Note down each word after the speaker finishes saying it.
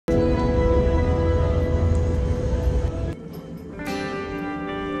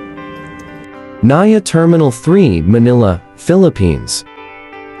Naya Terminal 3, Manila, Philippines.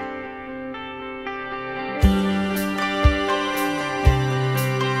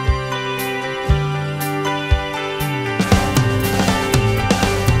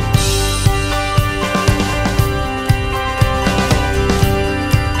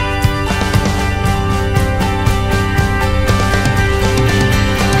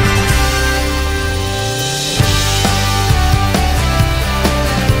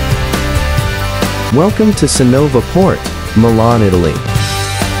 Welcome to Savona Port, Milan, Italy.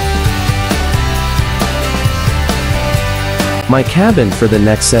 My cabin for the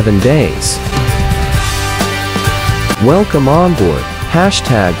next 7 days. Welcome on board.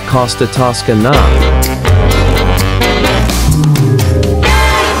 Hashtag Costa Toscana.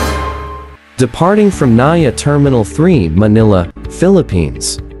 Departing from Naya Terminal 3, Manila,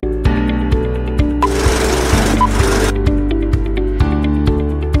 Philippines.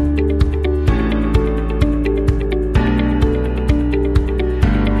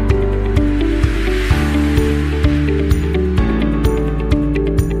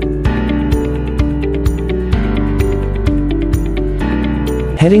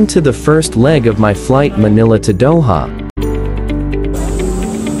 Heading to the first leg of my flight Manila to Doha.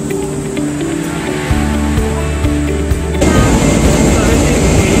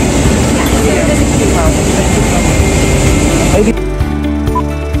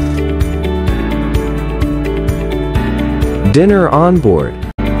 Dinner on board.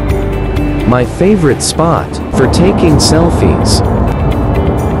 My favorite spot for taking selfies.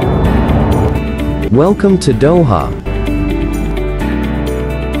 Welcome to Doha.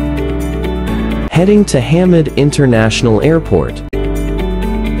 Heading to Hamad International Airport.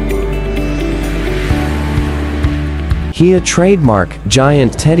 Kia trademark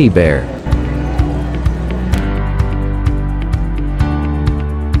giant teddy bear.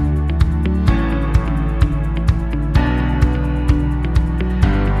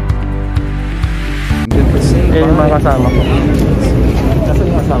 Yung mga kasama ko. Nasaan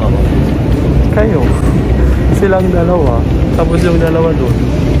yung kasama ko? Kayo. Silang dalawa. Tapos yung dalawa doon.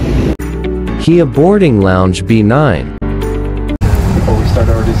 Kia Boarding Lounge B9. Before we start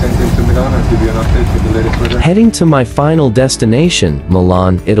our descent into Milan, I'll give you an update with the latest weather. Heading to my final destination,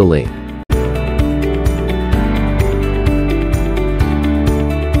 Milan, Italy.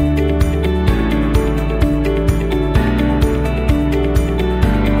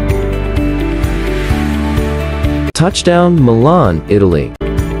 Touchdown, Milan, Italy.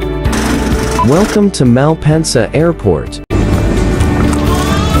 Welcome to Malpensa Airport.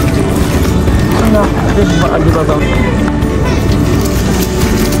 Di ba ba?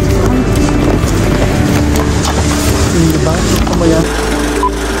 Di ba? Kamaya.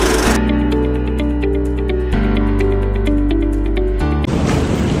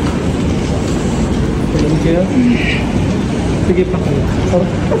 Sige pa kayo.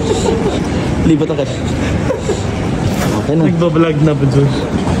 Libat na kayo. Okay na. Nagbablog na ba, Josh?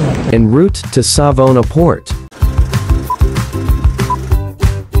 En route to Savona Port.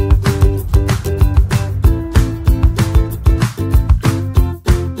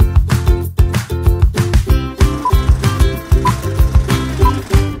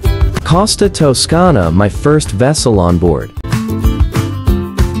 Costa Toscana, my first vessel on board.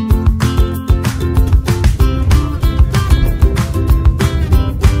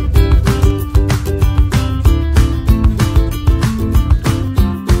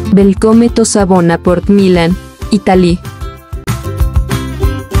 Welcome to Savona Port, Milan, Italy.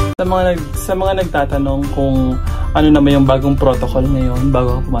 Sa mga nagtatanong kung ano naman yung bagong protocol ngayon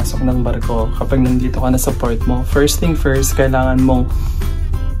bago ka pumasok ng barko kapag nandito ka na sa port mo, first thing first, kailangan mong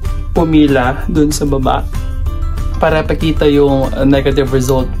pumila dun sa baba para pakita yung negative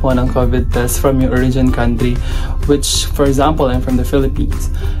result mo ng COVID test from your origin country, which for example I'm from the Philippines.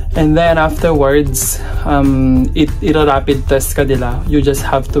 And then afterwards, it'll rapid test ka nila. You just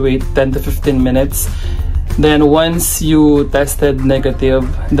have to wait 10 to 15 minutes. Then once you tested negative,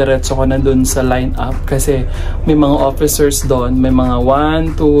 diretso ko na dun sa line up kasi may mga officers doon, may mga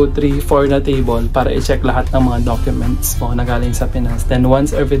 1, 2, 3, 4 na table para i-check lahat ng mga documents mo na galing sa Pinas. Then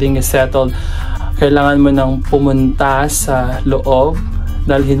once everything is settled, kailangan mo nang pumunta sa loob,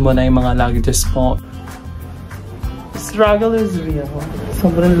 dalhin mo na yung mga luggages mo. Struggle is real.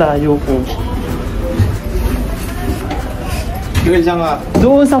 Sobrang layo ko.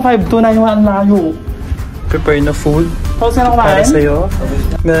 Doon sa 529 ang layo. Prepare na food para sa'yo.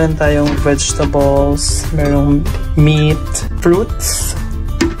 Meron tayong vegetables, merong meat, fruits.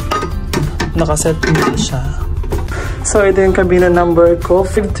 Nakaset meal siya. So ito yung kabina number ko,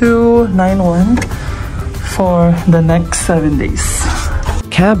 5291 for the next 7 days.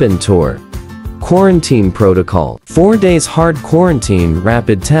 Cabin tour. Quarantine Protocol. 4 days hard quarantine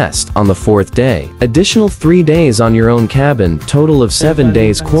rapid test on the 4th day. Additional 3 days on your own cabin, total of 7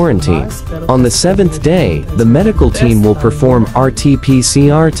 days quarantine. On the 7th day, the medical team will perform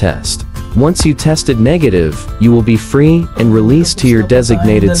RT-PCR test. Once you tested negative, you will be free and released to your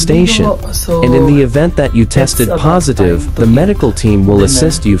designated station. And in the event that you tested positive, the medical team will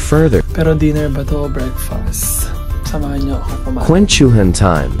assist you further. Pero dinner ba to o breakfast? Samahan niyo ako kumain. Kwentuhan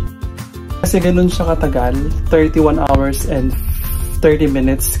time. Kasi ganun siya katagal, 31 hours and 30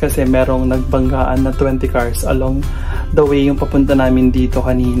 minutes kasi merong nagbanggaan na 20 cars along the way yung papunta namin dito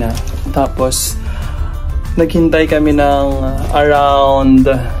kanina. Tapos, naghintay kami ng around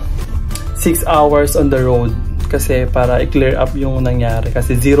 6 hours on the road kasi para i-clear up yung nangyari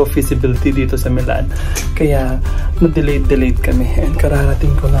kasi zero visibility dito sa Milan. Kaya, na-delayed kami and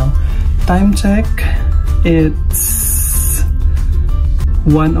kararating ko lang. Time check, it's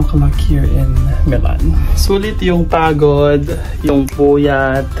 1 o'clock here in Milan. Sulit yung pagod, yung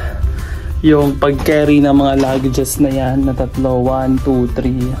puyat, yung pag-carry ng mga luggages na yan na tatlo, 1, 2,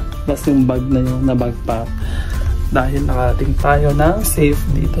 3, plus yung bag na yung na backpack. Dahil nakarating tayo ng safe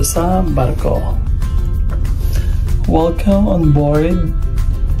dito sa barko. Welcome on board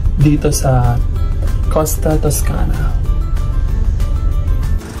dito sa Costa Toscana.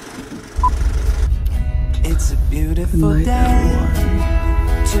 It's a beautiful day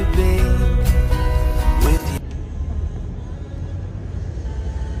to be with you.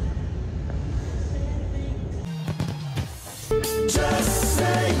 Just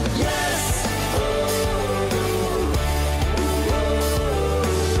say yes.